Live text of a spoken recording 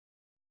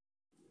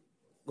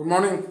Good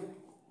morning.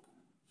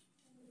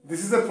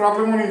 This is a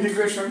problem on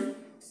integration.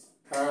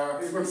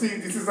 You can see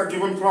this is a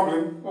given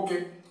problem.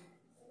 Okay.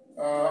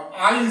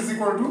 I is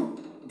equal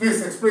to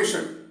this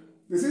expression.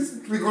 This is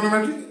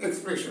trigonometric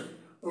expression.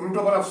 Root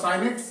over of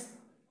sin x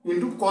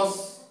into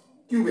cos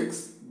cube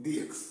x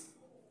dx.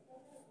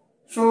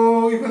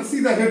 So you can see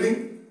the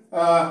heading,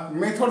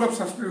 method of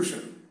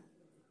substitution.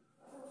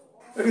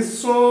 It is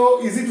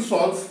so easy to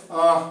solve.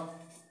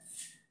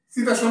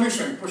 See the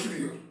solution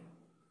procedure.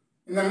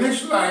 In the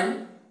next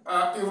line,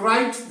 you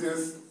write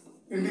this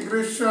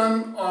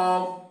integration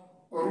of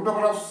root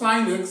over of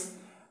sin x,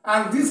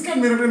 and this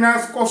can be written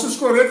as cos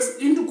square x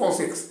into cos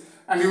x.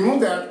 And you know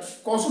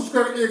that cos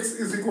square x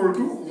is equal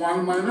to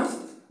 1 minus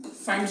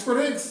sin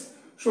square x.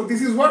 So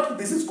this is what?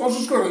 This is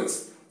cos square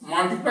x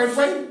multiplied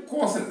by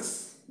cos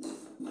x.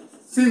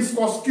 Since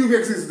cos cube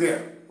x is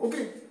there,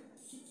 okay,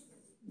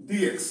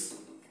 dx.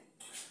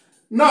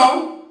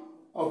 Now,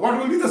 what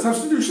will be the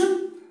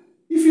substitution?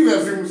 If you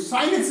assume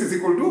sin x is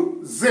equal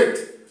to z,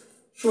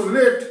 so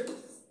let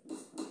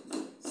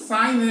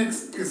sin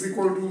x is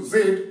equal to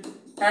z,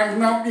 and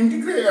now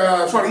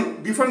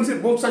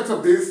differentiate both sides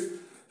of this.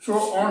 So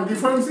on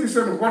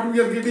differentiation, what we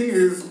are getting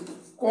is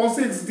cos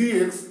x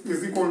dx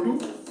is equal to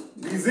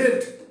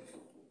dz,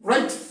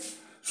 right?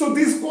 So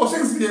this cos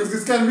x dx,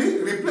 this can be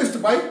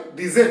replaced by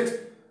dz,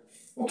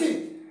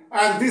 okay,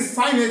 and this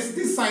sin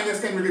x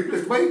can be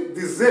replaced by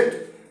this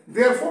z.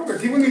 Therefore, the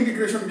given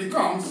integration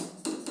becomes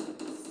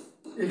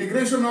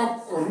integration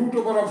of root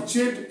over of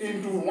z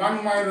into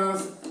 1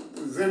 minus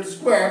z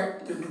square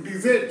into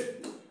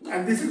dz,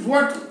 and this is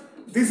what?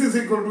 This is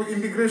equal to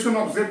integration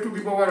of z to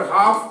the power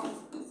half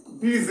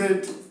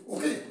dz,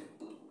 okay,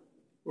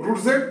 root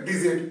z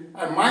dz,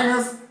 and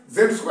minus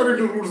z square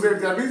into root z,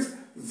 that is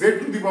z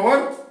to the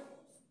power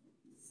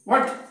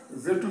what?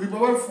 Z to the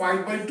power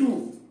 5 by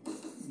 2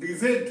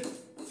 dz,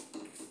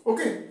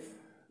 okay.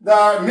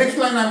 The next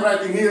line I am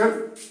writing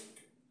here,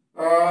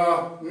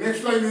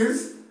 next line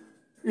is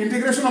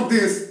integration of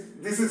this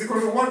is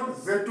equal to what?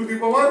 Z to the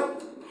power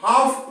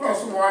half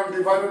plus 1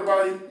 divided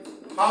by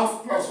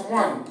half plus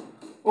 1,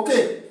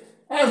 okay,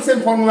 and same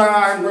formula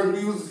I am going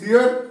to use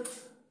here.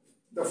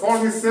 The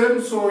form is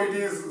same, so it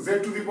is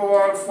z to the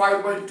power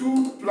 5 by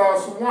 2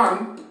 plus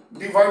 1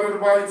 divided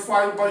by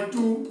 5 by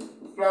 2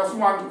 plus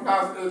 1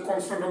 plus a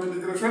constant of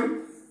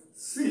integration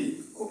c,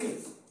 okay.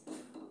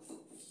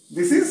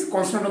 This is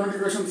constant of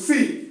integration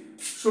c.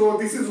 So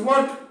this is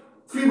what?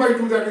 3 by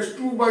 2, that is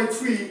 2 by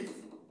 3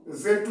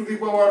 z to the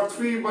power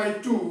 3 by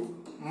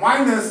 2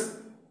 minus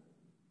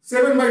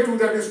 7 by 2,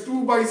 that is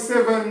 2 by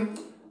 7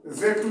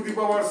 z to the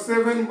power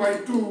 7 by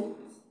 2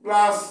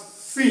 plus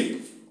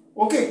c,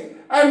 okay.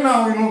 And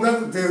now you know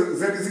that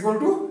z is equal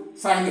to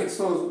sin x.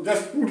 So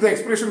just put the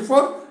expression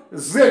for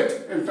z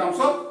in terms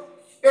of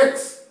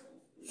x.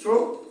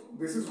 So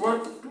this is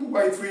what? 2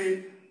 by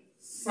 3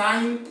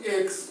 sin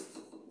x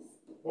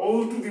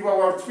whole to the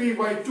power 3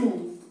 by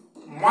 2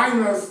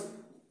 minus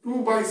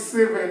 2 by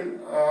 7,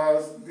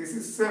 this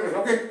is 7,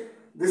 okay,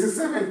 this is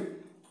 7,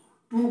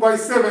 2 by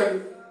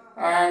 7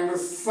 and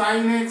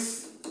sin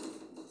x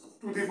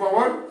to the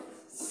power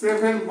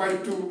 7 by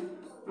 2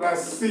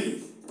 plus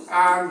c,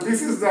 and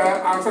this is the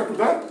answer to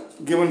the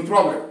given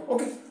problem,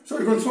 okay. So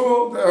you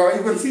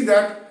can see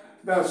that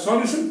the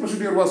solution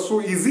procedure was so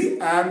easy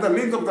and the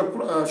length of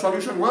the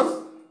solution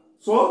was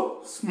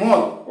so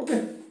small,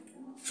 okay.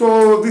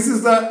 So this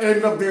is the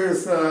end of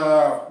this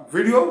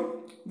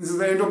video. This is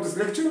the end of this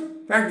lecture.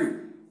 Thank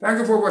you. Thank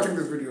you for watching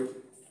this video.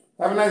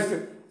 Have a nice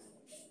day.